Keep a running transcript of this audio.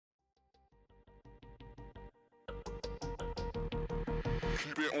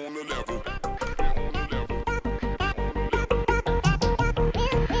Keep it on the level.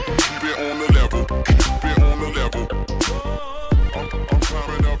 Keep it on the level. Keep it on the level. I'm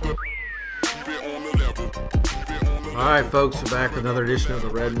climbing up the. Keep it on the level. Keep it on the level. All right, folks, we're back with another edition of the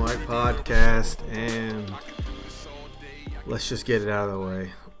Red and White Podcast, and let's just get it out of the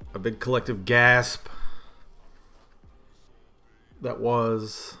way. A big collective gasp that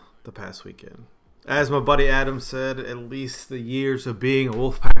was the past weekend. As my buddy Adam said, at least the years of being a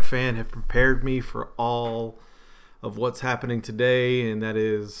Wolfpack fan have prepared me for all of what's happening today, and that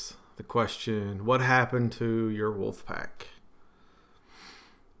is the question, what happened to your Wolfpack?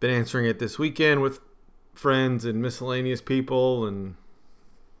 Been answering it this weekend with friends and miscellaneous people, and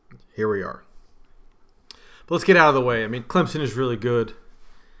here we are. But let's get out of the way. I mean, Clemson is really good.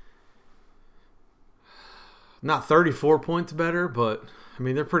 Not 34 points better, but, I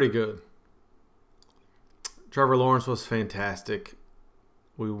mean, they're pretty good. Trevor Lawrence was fantastic.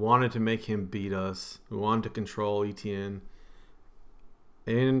 We wanted to make him beat us. We wanted to control ETN.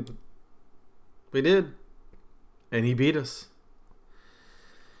 And we did. And he beat us.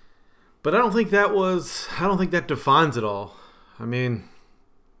 But I don't think that defines it all. I mean,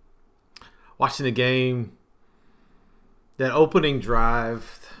 watching the game, that opening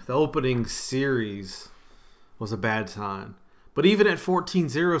drive, the opening series was a bad sign. But even at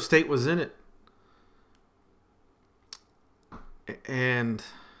 14-0, State was in it. And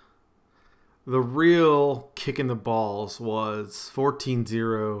the real kick in the balls was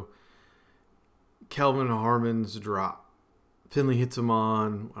 14-0, Kelvin Harmon's drop. Finley hits him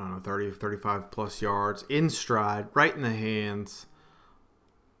on, 30, 35 plus yards, in stride, right in the hands.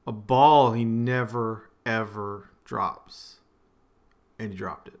 A ball he never, ever drops. And he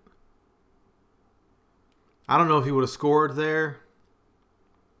dropped it. I don't know if he would have scored there,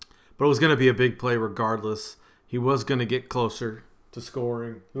 but it was going to be a big play regardless. He was going to get closer to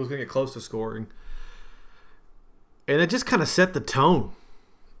scoring. He was going to get close to scoring. And it just kind of set the tone.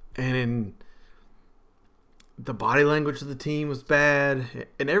 And the body language of the team was bad.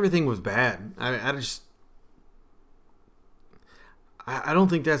 And everything was bad. I don't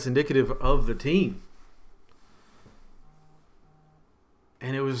think that's indicative of the team.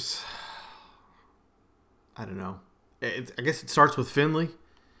 And it was, I don't know. I guess it starts with Finley.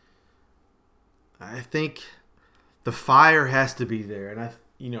 I think the fire has to be there. And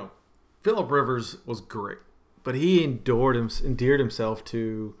Phillip Rivers was great. But he endeared himself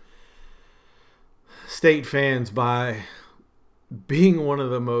to State fans by being one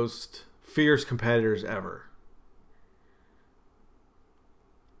of the most fierce competitors ever.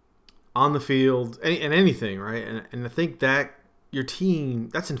 On the field, and anything, right? And I think that your team,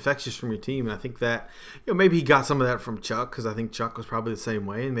 that's infectious from your team. And I think that, maybe he got some of that from Chuck, because I think Chuck was probably the same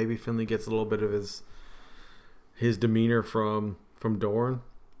way. And maybe Finley gets a little bit of his demeanor from Doran.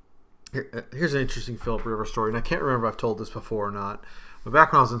 Here's an interesting Phillip Rivers story, and I can't remember if I've told this before or not. But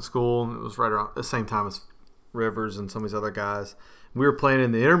back when I was in school, and it was right around the same time as Rivers and some of these other guys, we were playing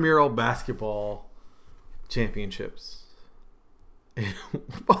in the intramural basketball championships. And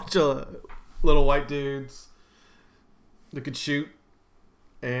a bunch of little white dudes that could shoot,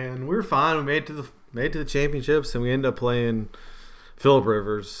 and we were fine. We made it to the championships, and we ended up playing Phillip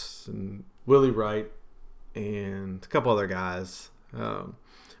Rivers and Willie Wright and a couple other guys.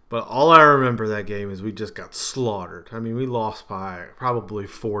 But all I remember that game is we just got slaughtered. I mean, we lost by probably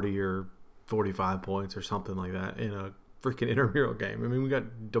 40 or 45 points or something like that in a freaking intramural game. I mean, we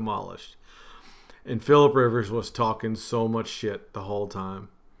got demolished. And Phillip Rivers was talking so much shit the whole time.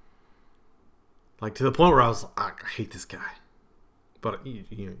 Like, to the point where I was like, I hate this guy. But,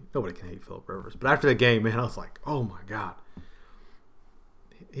 nobody can hate Phillip Rivers. But after the game, man, I was like, oh, my God.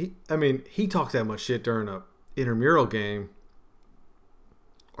 He talks that much shit during a intramural game.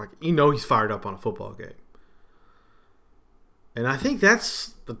 Like, he's fired up on a football game. And I think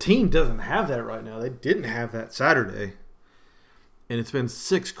the team doesn't have that right now. They didn't have that Saturday. And it's been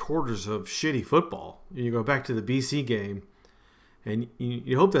 6 quarters of shitty football. You go back to the BC game, and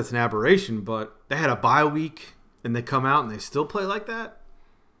you hope that's an aberration, but they had a bye week, and they come out and they still play like that?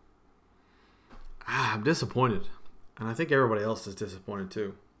 I'm disappointed. And I think everybody else is disappointed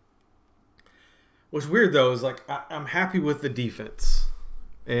too. What's weird, though, is like I'm happy with the defense.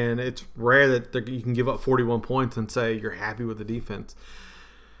 And it's rare that you can give up 41 points and say you're happy with the defense.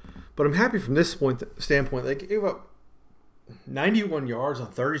 But I'm happy from this standpoint. They gave up 91 yards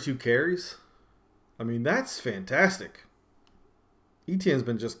on 32 carries. I mean, that's fantastic. Etienne's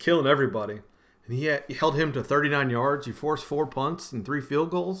been just killing everybody. And he held him to 39 yards. You forced 4 punts and 3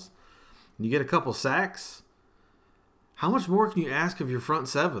 field goals. And you get a couple sacks. How much more can you ask of your front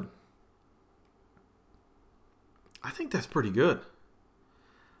seven? I think that's pretty good.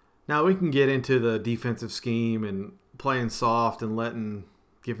 Now we can get into the defensive scheme and playing soft and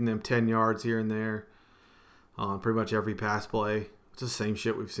giving them 10 yards here and there on pretty much every pass play. It's the same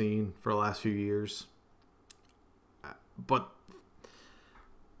shit we've seen for the last few years. But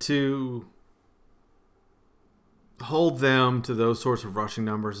to hold them to those sorts of rushing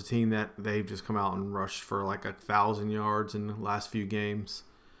numbers, a team that they've just come out and rushed for like 1,000 yards in the last few games.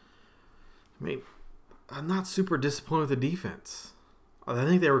 I mean, I'm not super disappointed with the defense. I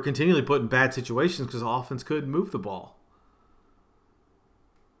think they were continually put in bad situations because the offense couldn't move the ball.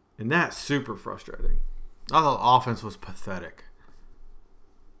 And that's super frustrating. I thought the offense was pathetic.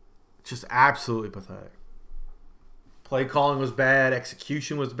 Just absolutely pathetic. Play calling was bad.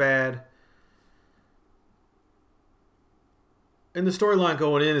 Execution was bad. And the storyline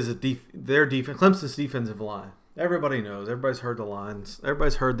going in is their defense, Clemson's defensive line. Everybody knows. Everybody's heard the lines.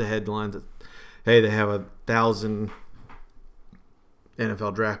 Everybody's heard the headlines that, hey, they have 1,000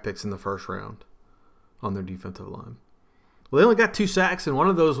 NFL draft picks in the first round on their defensive line. Well, they only got 2 sacks, and one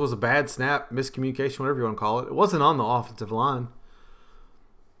of those was a bad snap, miscommunication, whatever you want to call it. It wasn't on the offensive line.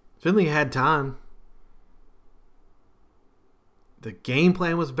 Finley had time. The game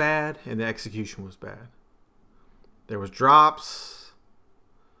plan was bad, and the execution was bad. There was drops.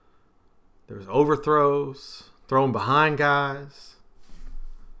 There was overthrows, thrown behind guys.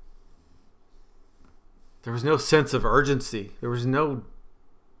 There was no sense of urgency. There was no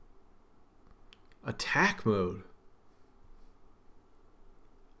attack mode.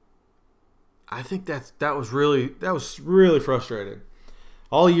 I think that was really frustrating.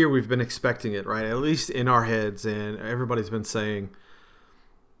 All year we've been expecting it, right? At least in our heads, and everybody's been saying,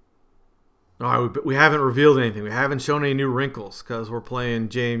 all right, we haven't revealed anything. We haven't shown any new wrinkles because we're playing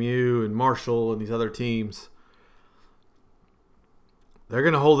JMU and Marshall and these other teams. They're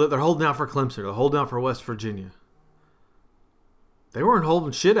going to hold it. They're holding out for Clemson. They're holding out for West Virginia. They weren't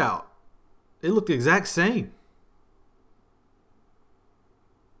holding shit out. It looked the exact same.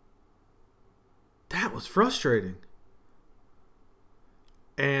 That was frustrating.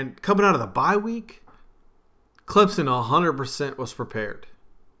 And coming out of the bye week, Clemson 100% was prepared.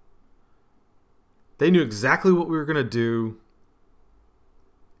 They knew exactly what we were going to do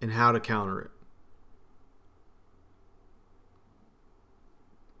and how to counter it.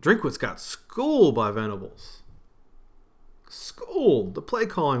 Drinkwitz got schooled by Venables. Schooled. The play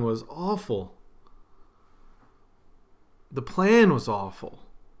calling was awful. The plan was awful.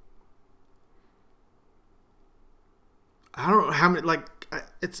 I don't know how many,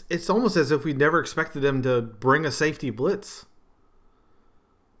 it's almost as if we never expected them to bring a safety blitz.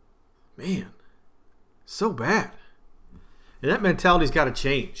 Man, so bad. And that mentality's got to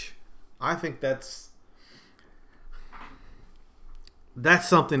change. I think that's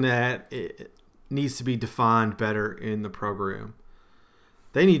something that it needs to be defined better in the program.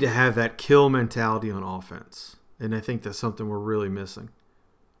 They need to have that kill mentality on offense. And I think that's something we're really missing.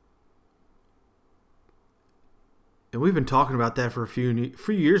 And we've been talking about that for a few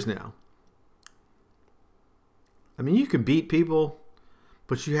years now. I mean, you can beat people,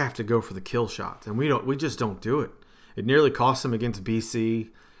 but you have to go for the kill shots, and we just don't do it. It nearly cost them against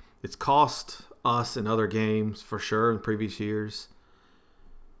BC. It's cost us in other games for sure in previous years.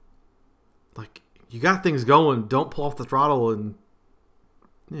 Like, you got things going, don't pull off the throttle and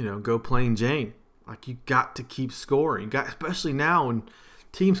go plain Jane. Like, you got to keep scoring. Especially now when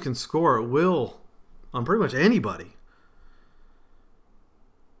teams can score at will on pretty much anybody.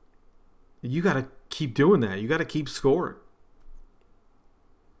 You got to keep doing that. You got to keep scoring.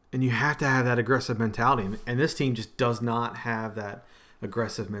 And you have to have that aggressive mentality. And this team just does not have that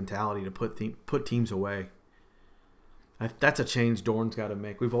aggressive mentality to put teams away. That's a change Dorn's got to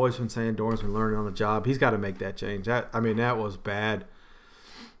make. We've always been saying Dorn's been learning on the job. He's got to make that change. That was bad.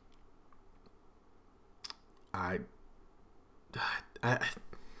 I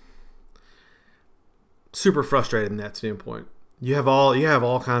super frustrated in that standpoint. You have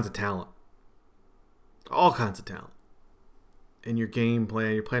all kinds of talent. All kinds of talent. And your game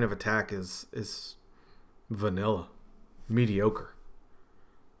plan, your plan of attack is vanilla. Mediocre.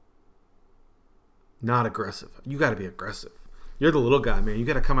 Not aggressive. You got to be aggressive. You're the little guy, man. You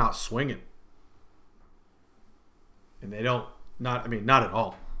got to come out swinging. And they don't. Not at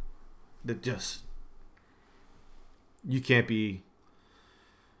all. That just. You can't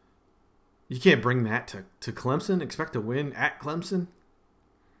bring that to Clemson. Expect to win at Clemson.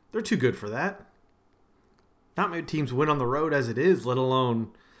 They're too good for that. Not many teams win on the road as it is, let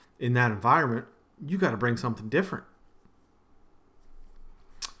alone in that environment. You got to bring something different.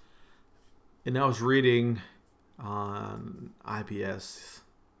 And I was reading on IPS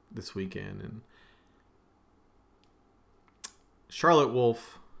this weekend, and Charlotte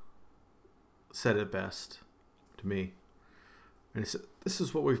Wolf said it best to me. And he said, this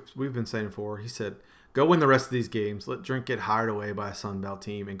is what we've been saying before. He said, go win the rest of these games. Let Drink get hired away by a Sun Belt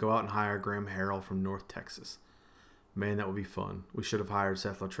team and go out and hire Graham Harrell from North Texas. Man, that would be fun. We should have hired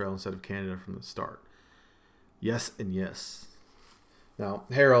Seth Luttrell instead of Canada from the start. Yes and yes. Now,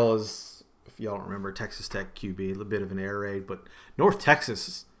 Harrell is, if y'all don't remember, Texas Tech QB, a little bit of an air raid. But North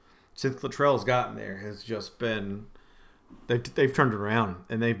Texas, since Luttrell's gotten there, has just been... They've turned it around,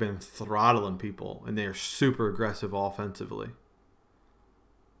 and they've been throttling people, and they are super aggressive offensively.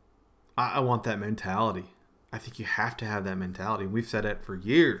 I want that mentality. I think you have to have that mentality. We've said it for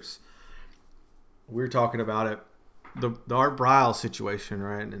years. We were talking about it, the Art Briles situation,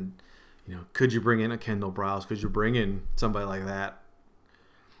 right? And, could you bring in a Kendall Briles? Could you bring in somebody like that?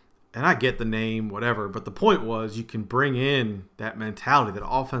 And I get the name, whatever, but the point was you can bring in that mentality, that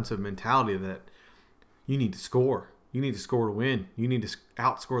offensive mentality that you need to score. You need to score to win. You need to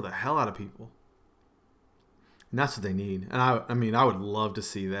outscore the hell out of people. And that's what they need. And I would love to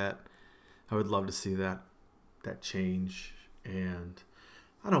see that. I would love to see that change. And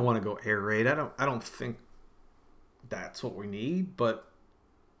I don't want to go air raid. I don't think that's what we need. But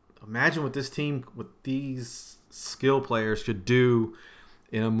imagine what this team with these skill players could do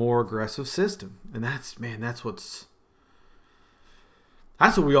in a more aggressive system. And that's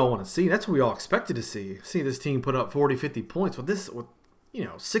what we all want to see. That's what we all expected to see. See this team put up 40, 50 points with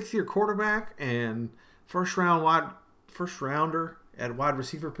sixth-year quarterback and first rounder at wide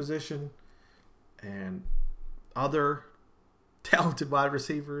receiver position and other talented wide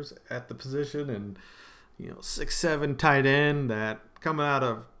receivers at the position and 6'7" tight end that coming out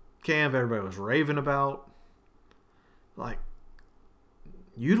of camp everybody was raving about. Like,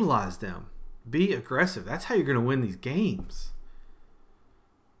 utilize them. Be aggressive. That's how you're going to win these games.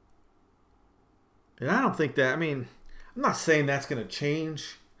 And I don't think that, I'm not saying that's going to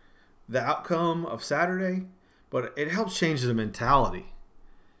change the outcome of Saturday, but it helps change the mentality.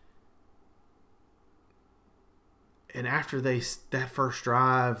 And after that first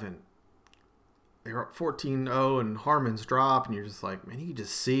drive, and they were up 14-0, and Harmon's drop, and you're just like, man, you can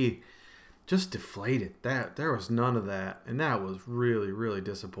just see, just deflated. That there was none of that, and that was really, really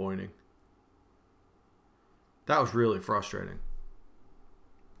disappointing. That was really frustrating.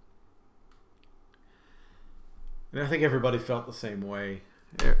 And I think everybody felt the same way.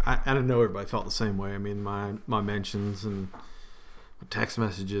 I don't know everybody felt the same way. My mentions and text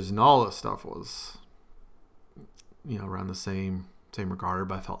messages and all this stuff was, around the same regard.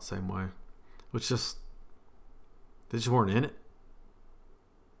 Everybody felt the same way. Which they just weren't in it. It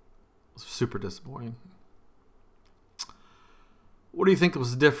was super disappointing. What do you think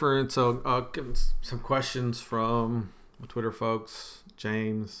was the difference? So, getting some questions from my Twitter folks.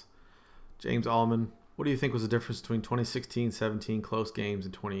 James Allman. What do you think was the difference between 2016-17 close games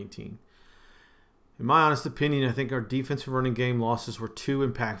and 2018? In my honest opinion, I think our defensive running game losses were too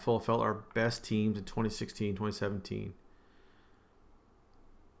impactful. I felt our best teams in 2016-2017.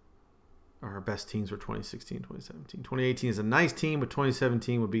 Our best teams were 2016-2017. 2018 is a nice team, but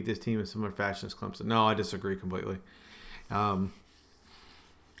 2017 would beat this team in similar fashion as Clemson. No, I disagree completely. I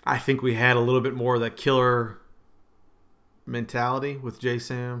think we had a little bit more of that killer mentality with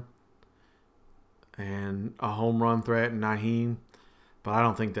J-Sam and a home run threat and Nyheim, but I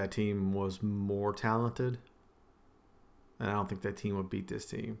don't think that team was more talented, and I don't think that team would beat this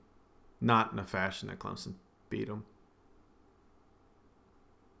team. Not in a fashion that Clemson beat them.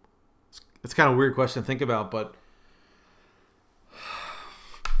 It's kind of a weird question to think about, but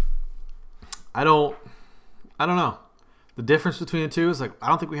I don't know. The difference between the two is I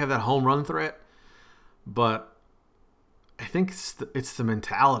don't think we have that home run threat, but I think it's the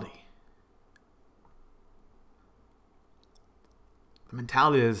mentality. The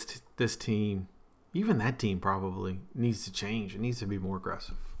mentality is this team, even that team probably needs to change. It needs to be more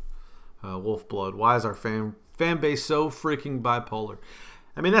aggressive. Wolf Blood. Why is our fan base so freaking bipolar?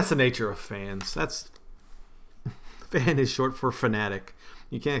 That's the nature of fans. Fan is short for fanatic.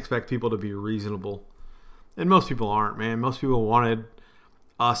 You can't expect people to be reasonable. And most people aren't, man. Most people wanted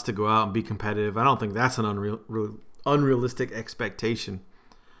us to go out and be competitive. I don't think that's an unrealistic expectation.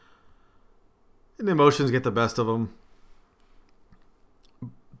 And the emotions get the best of them.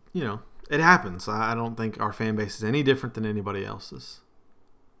 It happens. I don't think our fan base is any different than anybody else's.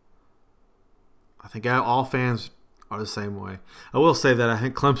 I think all fans are the same way. I will say that I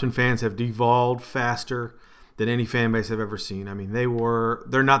think Clemson fans have devolved faster than any fan base I've ever seen.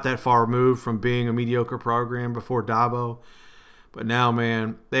 They're not that far removed from being a mediocre program before Dabo. But now,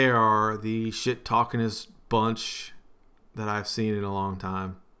 man, they are the shit-talkingest bunch that I've seen in a long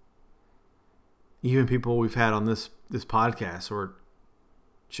time. Even people we've had on this podcast were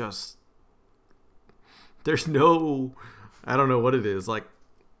just There's no, I don't know what it is. Like,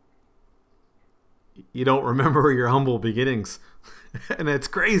 you don't remember your humble beginnings. And it's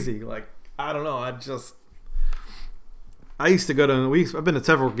crazy. Like, I don't know. I used to go to, I've been to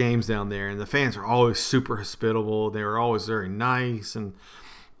several games down there, and the fans are always super hospitable. They were always very nice and,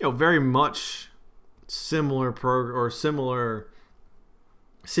 very much similar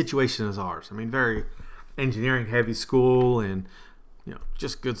situation as ours. I mean, very engineering heavy school and,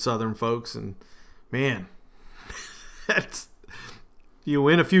 just good Southern folks. And man, you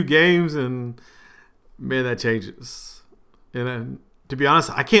win a few games and man, that changes. And to be honest,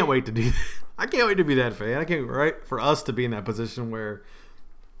 I can't wait to do that. I can't wait to be that fan. I can't wait for us to be in that position where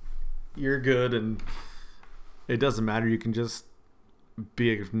you're good and it doesn't matter. You can just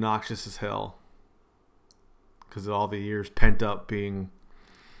be obnoxious as hell because of all the years pent up being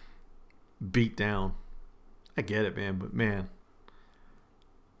beat down. I get it, man, but man,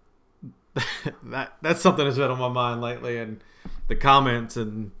 that's something that's been on my mind lately, and the comments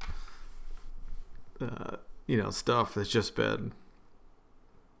and stuff that's just been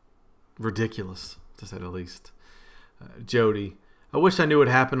ridiculous, to say the least. Jody, I wish I knew what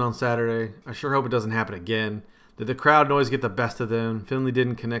happened on Saturday. I sure hope it doesn't happen again. Did the crowd noise get the best of them? Finley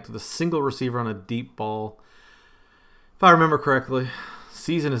didn't connect with a single receiver on a deep ball. If I remember correctly,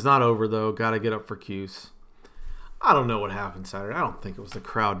 season is not over, though. Got to get up for Cuse. I don't know what happened Saturday. I don't think it was the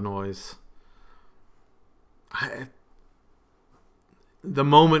crowd noise. The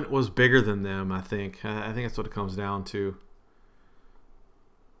moment was bigger than them, I think. I think that's what it comes down to.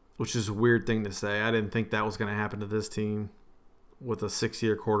 Which is a weird thing to say. I didn't think that was going to happen to this team with a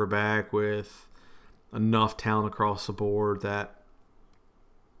 6-year quarterback with enough talent across the board that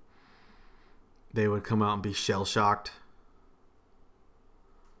they would come out and be shell-shocked.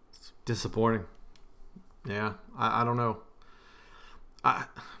 It's disappointing. Yeah, I don't know.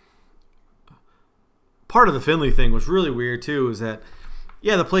 Part of the Finley thing was really weird, too, is that,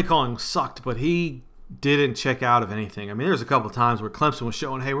 the play calling sucked, but he didn't check out of anything. I mean, there's a couple of times where Clemson was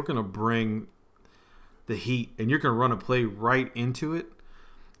showing, hey, we're going to bring the heat, and you're going to run a play right into it.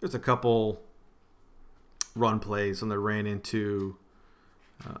 There's a couple run plays when they ran into,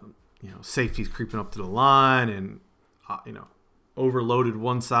 safeties creeping up to the line and, overloaded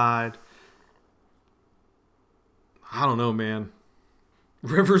one side. I don't know, man.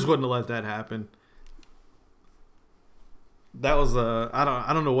 Rivers wouldn't have let that happen. That was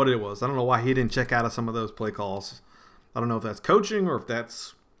I don't know what it was. I don't know why he didn't check out of some of those play calls. I don't know if that's coaching or if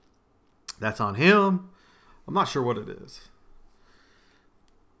that's on him. I'm not sure what it is.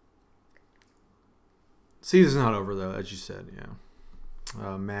 Season's not over though, as you said.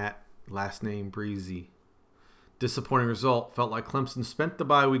 Yeah. Matt, last name Breezy. Disappointing result. Felt like Clemson spent the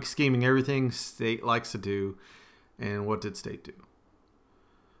bye week scheming everything State likes to do. And what did State do?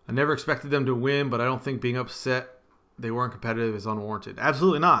 I never expected them to win, but I don't think being upset they weren't competitive is unwarranted.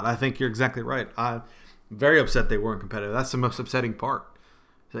 Absolutely not. I think you're exactly right. I'm very upset they weren't competitive. That's the most upsetting part.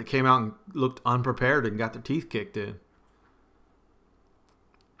 They came out and looked unprepared and got their teeth kicked in.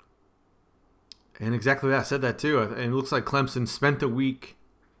 And exactly that. I said that too. And it looks like Clemson spent the week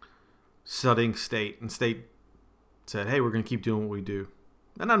studying State. And State said, hey, we're going to keep doing what we do.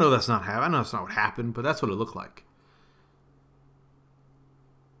 And I know that's not happening. I know that's not what happened, but that's what it looked like.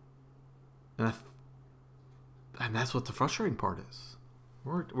 And that's what the frustrating part is.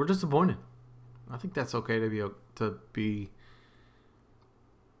 We're disappointed. I think that's okay to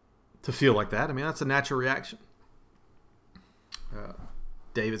feel like that. I mean, that's a natural reaction.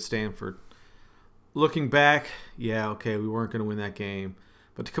 David Stanford, looking back, yeah, okay, we weren't going to win that game,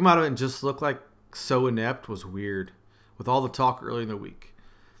 but to come out of it and just look like so inept was weird. With all the talk early in the week,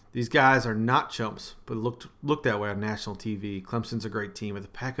 these guys are not chumps, but looked that way on national TV. Clemson's a great team, but the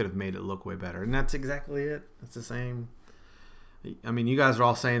Pack could have made it look way better. And that's exactly it. It's the same. I mean, you guys are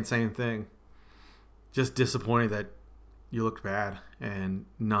all saying the same thing. Just disappointed that you looked bad and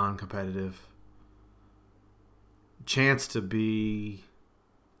non-competitive. Chance to be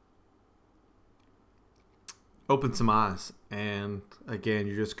open some eyes. And, again,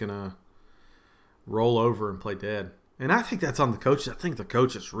 you're just going to roll over and play dead. And I think that's on the coaches. I think the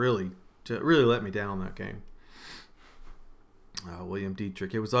coaches really let me down that game. William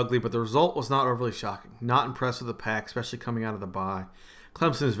Dietrich. It was ugly, but the result was not overly shocking. Not impressed with the Pack, especially coming out of the bye.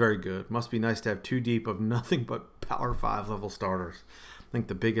 Clemson is very good. Must be nice to have 2 deep of nothing but Power 5 level starters. I think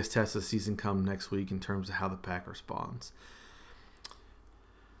the biggest test of the season comes next week in terms of how the Pack responds.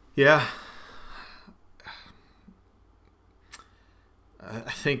 Yeah.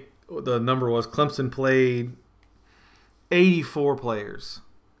 I think the number was Clemson played 84 players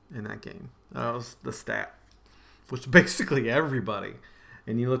in that game. That was the stat, which basically everybody.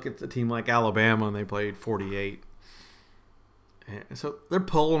 And you look at the team like Alabama, and they played 48. And so they're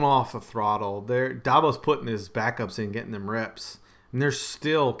pulling off the throttle. Dabo's putting his backups in, getting them reps, and they're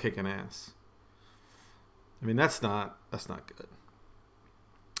still kicking ass. I mean, that's not good.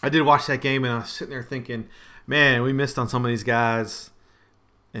 I did watch that game, and I was sitting there thinking, man, we missed on some of these guys,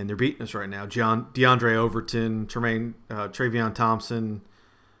 and they're beating us right now. DeAndre Overton, Travion Thompson,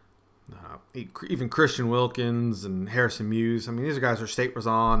 even Christian Wilkins and Harrison Muse. I mean, these are guys where State was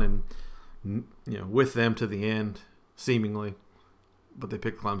on and, with them to the end, seemingly. But they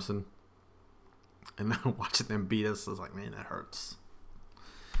picked Clemson. And watching them beat us, I was like, man, that hurts.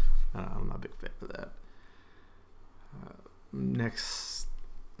 I'm not a big fan of that. Next,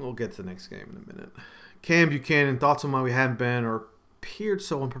 we'll get to the next game in a minute. Cam Buchanan, thoughts on why we haven't been or appeared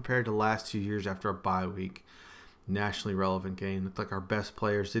so unprepared the last 2 years after a bye week. Nationally relevant game. Looked like our best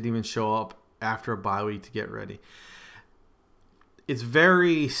players didn't even show up after a bye week to get ready. It's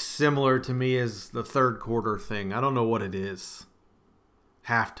very similar to me as the third quarter thing. I don't know what it is.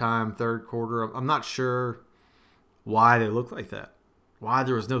 Halftime, third quarter. I'm not sure why they look like that. Why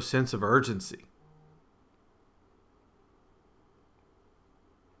there was no sense of urgency.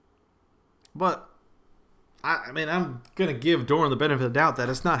 But, I mean, I'm going to give Doeren the benefit of the doubt that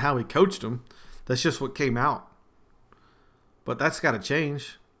it's not how he coached them. That's just what came out. But that's got to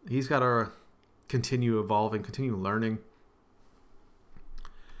change. He's got to continue evolving, continue learning.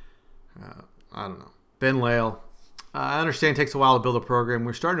 I don't know. Ben Lale. I understand it takes a while to build a program.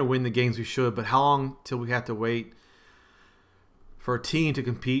 We're starting to win the games we should, but how long till we have to wait for a team to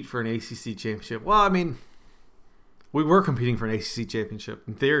compete for an ACC championship? Well, I mean, we were competing for an ACC championship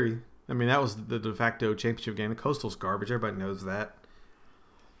in theory. I mean, that was the de facto championship game. The Coastal's garbage. Everybody knows that.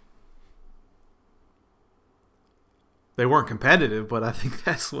 They weren't competitive, but I think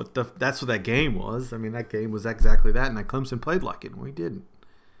that's what that game was. I mean, that game was exactly that, and that Clemson played like it, and we didn't.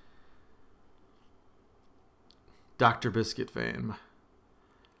 Dr. Biscuit fan.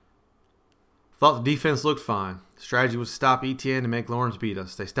 Thought the defense looked fine. Strategy was to stop Etienne and make Lawrence beat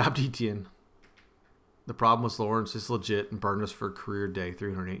us. They stopped Etienne. The problem was Lawrence is legit and burned us for a career day,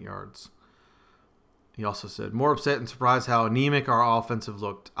 308 yards. He also said, more upset and surprised how anemic our offensive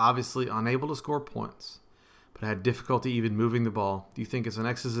looked. Obviously unable to score points, but had difficulty even moving the ball. Do you think it's an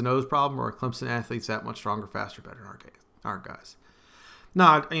X's and O's problem, or are Clemson athletes that much stronger, faster, better than our guys? No,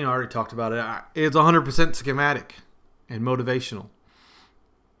 I already talked about it. It's 100% schematic and motivational.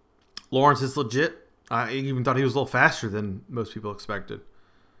 Lawrence is legit. I even thought he was a little faster than most people expected.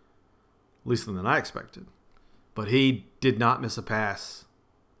 At least than I expected. But he did not miss a pass.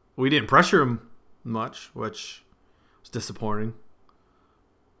 We didn't pressure him much, which was disappointing.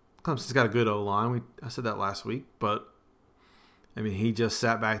 Clemson's got a good O-line. I said that last week. But, I mean, he just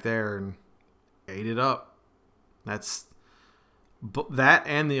sat back there and ate it up. That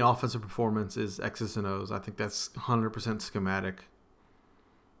and the offensive performance is X's and O's. I think that's 100% schematic.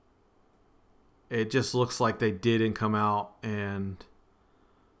 It just looks like they didn't come out and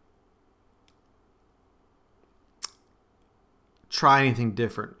try anything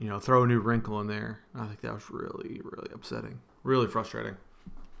different. Throw a new wrinkle in there. I think that was really, really upsetting. Really frustrating.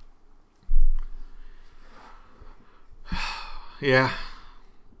 Yeah.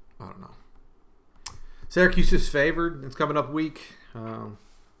 I don't know. Syracuse is favored. It's coming up week.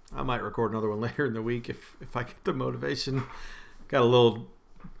 I might record another one later in the week if I get the motivation. Got a little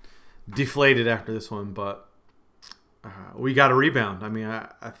deflated after this one, but we got a rebound. I mean,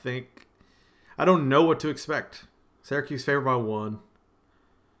 I think I don't know what to expect. Syracuse favored by 1.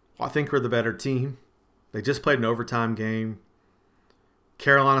 I think we're the better team. They just played an overtime game.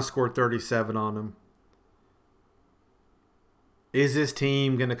 Carolina scored 37 on them. Is this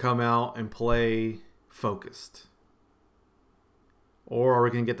team going to come out and play focused? Or are we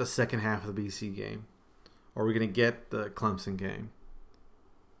going to get the second half of the BC game? Or are we going to get the Clemson game?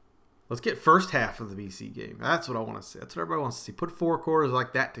 Let's get first half of the BC game. That's what I want to see. That's what everybody wants to see. Put 4 quarters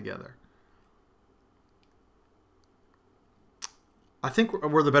like that together. I think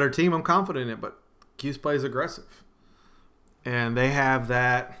we're the better team. I'm confident in it, but Cuse plays aggressive. And they have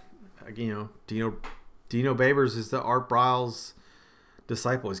that, Dino Babers is the Art Briles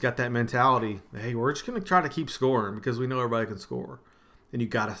disciple. He's got that mentality. Hey, we're just going to try to keep scoring because we know everybody can score. And you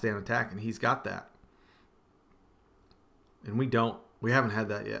got to stay on attack, and he's got that. And we don't. We haven't had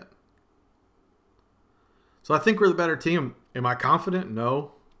that yet. So I think we're the better team. Am I confident?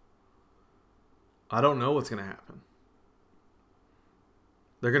 No. I don't know what's going to happen.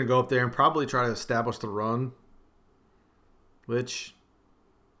 They're going to go up there and probably try to establish the run, which,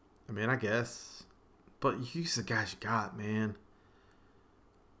 I mean, I guess. But you use the guys you got, man.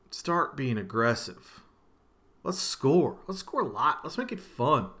 Start being aggressive. Let's score. Let's score a lot. Let's make it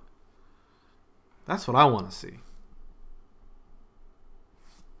fun. That's what I want to see.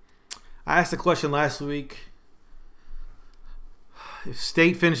 I asked a question last week. If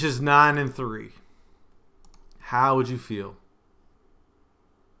State finishes 9-3, how would you feel?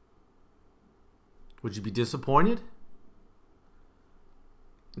 Would you be disappointed?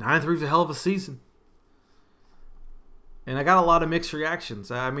 9-3 is a hell of a season. And I got a lot of mixed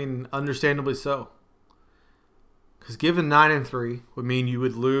reactions. I mean, understandably so. Because given 9-3 would mean you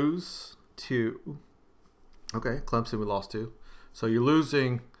would lose to... Okay, Clemson we lost to. So you're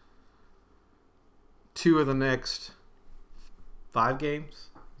losing 2 of the next 5 games.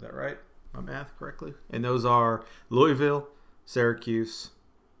 Is that right? My math correctly? And those are Louisville, Syracuse,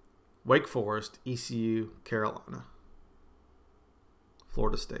 Wake Forest, ECU, Carolina,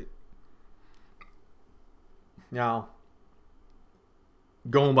 Florida State. Now,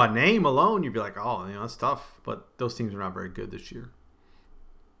 going by name alone, you'd be like, oh, that's tough. But those teams are not very good this year.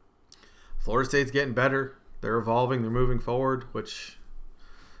 Florida State's getting better. They're evolving. They're moving forward, which,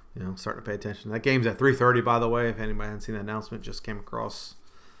 starting to pay attention. That game's at 3:30, by the way. If anybody hasn't seen that announcement, just came across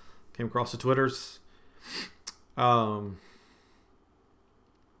the Twitters. But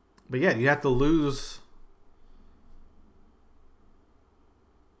yeah, you have to lose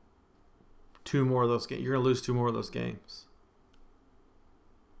 2 more of those games. You're going to lose 2 more of those games.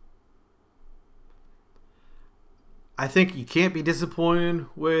 I think you can't be disappointed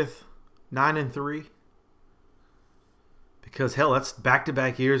with 9-3 because hell, that's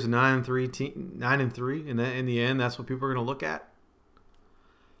back-to-back years of 9-3, and in the end, that's what people are going to look at.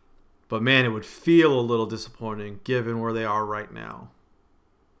 But man, it would feel a little disappointing given where they are right now.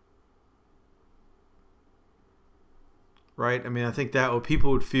 Right? I mean, I think that people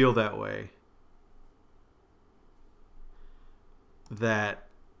would feel that way. That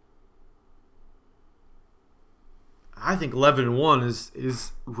I think 11-1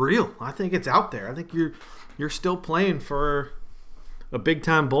 is real. I think it's out there. I think you're still playing for a big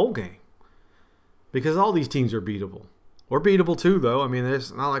time bowl game because all these teams are beatable. We're beatable too, though. I mean,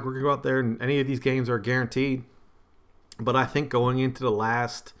 it's not like we're going to go out there and any of these games are guaranteed. But I think going into the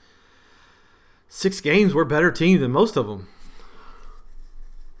last 6 games, we're a better team than most of them.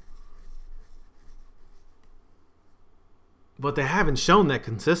 But they haven't shown that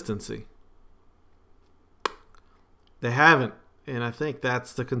consistency. They haven't, and I think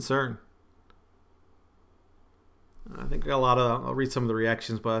that's the concern. I think I'll read some of the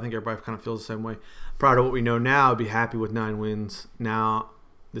reactions, but I think everybody kind of feels the same way. Prior to what we know now, I'd be happy with 9 wins. Now,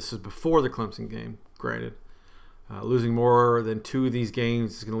 this is before the Clemson game, granted. Losing more than 2 of these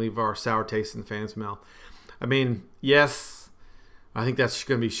games is going to leave our sour taste in the fans' mouth. I mean, yes, I think that's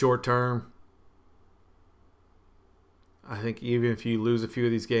going to be short term. I think even if you lose a few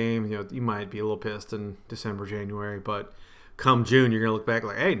of these games, you might be a little pissed in December, January. But come June, you're going to look back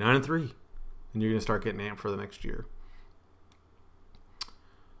like, hey, 9-3. And you're going to start getting amped for the next year.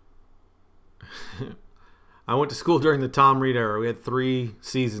 I went to school during the Tom Reed era. We had 3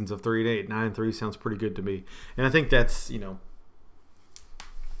 seasons of 3-8. 9-3 sounds pretty good to me. And I think that's,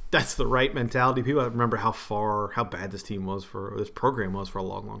 that's the right mentality. People remember how bad this program was for a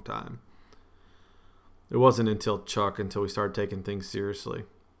long, long time. It wasn't until we started taking things seriously.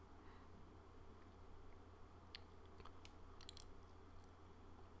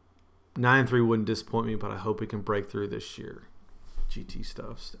 9-3 wouldn't disappoint me, but I hope we can break through this year. GT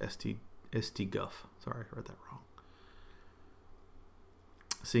stuff. ST Guff. Sorry, I read that wrong.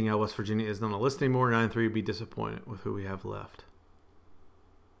 Seeing how West Virginia isn't on the list anymore, 9-3 would be disappointed with who we have left.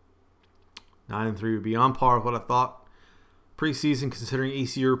 9-3 would be on par with what I thought preseason, considering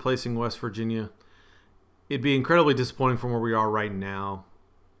ECU replacing West Virginia. It'd be incredibly disappointing from where we are right now,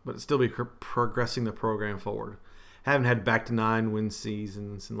 but it'd still be progressing the program forward. Haven't had back to 9 win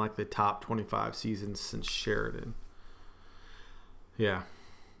seasons in like the top 25 seasons since Sheridan. Yeah.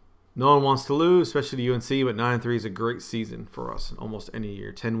 No one wants to lose, especially the UNC, but 9-3 is a great season for us in almost any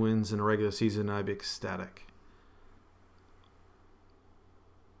year. 10 wins in a regular season, I'd be ecstatic.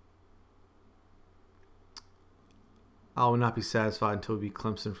 I will not be satisfied until we beat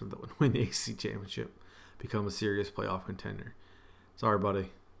Clemson for win the ACC championship, become a serious playoff contender. Sorry,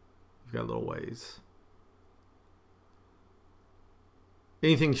 buddy. You've got a little ways.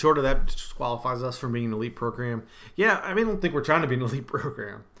 Anything short of that disqualifies us from being an elite program. Yeah, I don't think we're trying to be an elite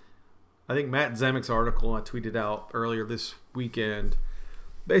program. I think Matt Zemek's article I tweeted out earlier this weekend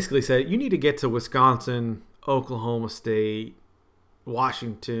basically said you need to get to Wisconsin, Oklahoma State,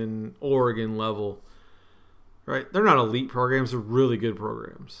 Washington, Oregon level. Right? They're not elite programs, they're really good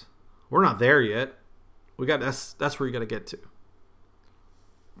programs. We're not there yet. That's where you got to get to.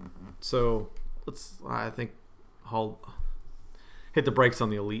 So, I think hit the brakes on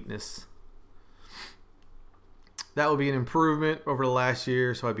the eliteness. That would be an improvement over the last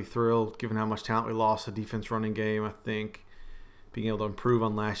year, so I'd be thrilled given how much talent we lost. The defense running game, I think being able to improve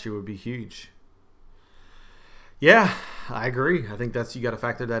on last year would be huge. Yeah, I agree. I think you got to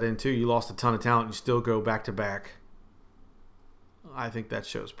factor that in too. You lost a ton of talent, you still go back to back. I think that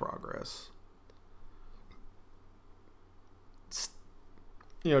shows progress.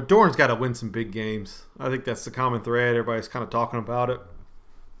 Doran's got to win some big games. I think that's the common thread. Everybody's kind of talking about it.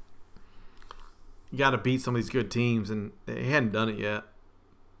 You got to beat some of these good teams, and they hadn't done it yet.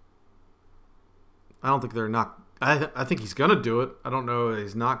 I don't think they're not. I think he's gonna do it. I don't know that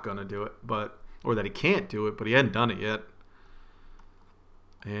he's not gonna do it, or that he can't do it, but he hadn't done it yet.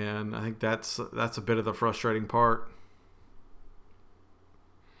 And I think that's a bit of the frustrating part.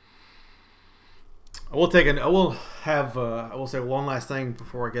 I will say one last thing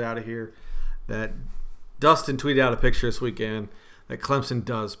before I get out of here. That Dustin tweeted out a picture this weekend that Clemson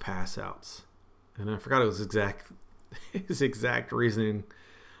does pass outs. And I forgot his exact reasoning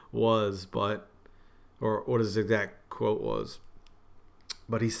was, or what his exact quote was.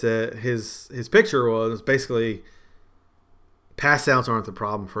 But he said his picture was basically pass outs aren't the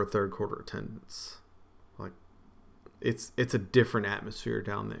problem for a third quarter attendance. Like it's a different atmosphere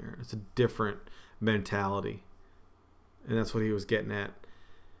down there. It's a different mentality. And that's what he was getting at.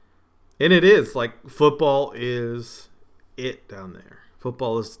 And it is like football is it down there.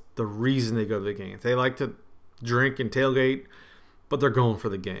 Football is the reason they go to the games. They like to drink and tailgate, but they're going for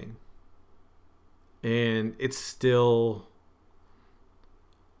the game. And it's still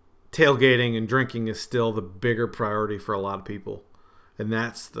tailgating and drinking is still the bigger priority for a lot of people. And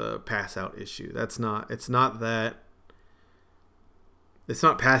that's the pass out issue. It's not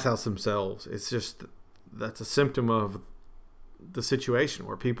pass outs themselves. It's just that's a symptom of the situation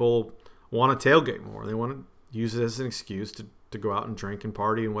where people want to tailgate more. They want to use it as an excuse to go out and drink and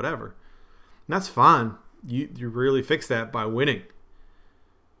party and whatever. And that's fine. You really fix that by winning.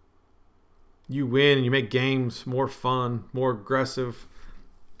 You win and you make games more fun, more aggressive,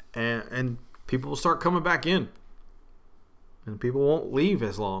 and people will start coming back in. And people won't leave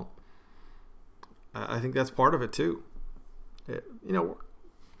as long. I think that's part of it too.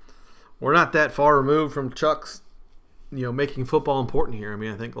 We're not that far removed from Chuck's, making football important here. I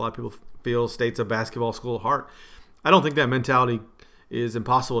mean, I think a lot of people feel State's a basketball school at heart. I don't think that mentality is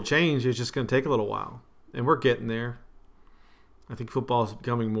impossible to change. It's just going to take a little while. And we're getting there. I think football is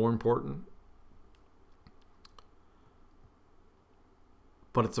becoming more important.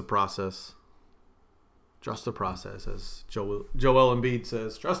 But it's a process. Trust the process, as Joel Embiid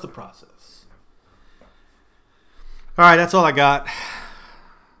says. Trust the process. All right, that's all I got.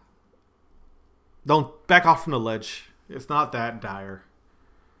 Don't back off from the ledge. It's not that dire.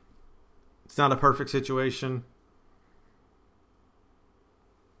 It's not a perfect situation.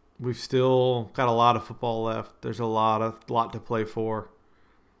 We've still got a lot of football left. There's a lot to play for.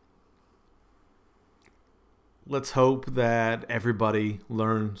 Let's hope that everybody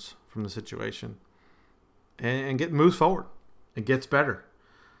learns from the situation and moves forward and gets better.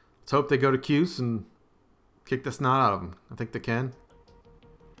 Let's hope they go to Cuse and kick the snot out of them. I think they can.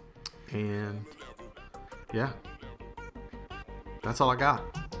 And yeah, that's all I got.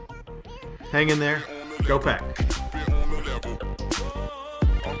 Hang in there. Go Pack.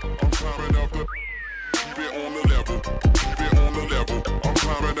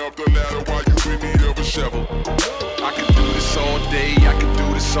 Shovel. I can do this all day, I can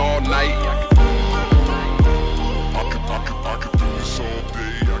do this all night. I can do this all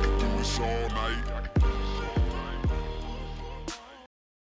day, I can do this all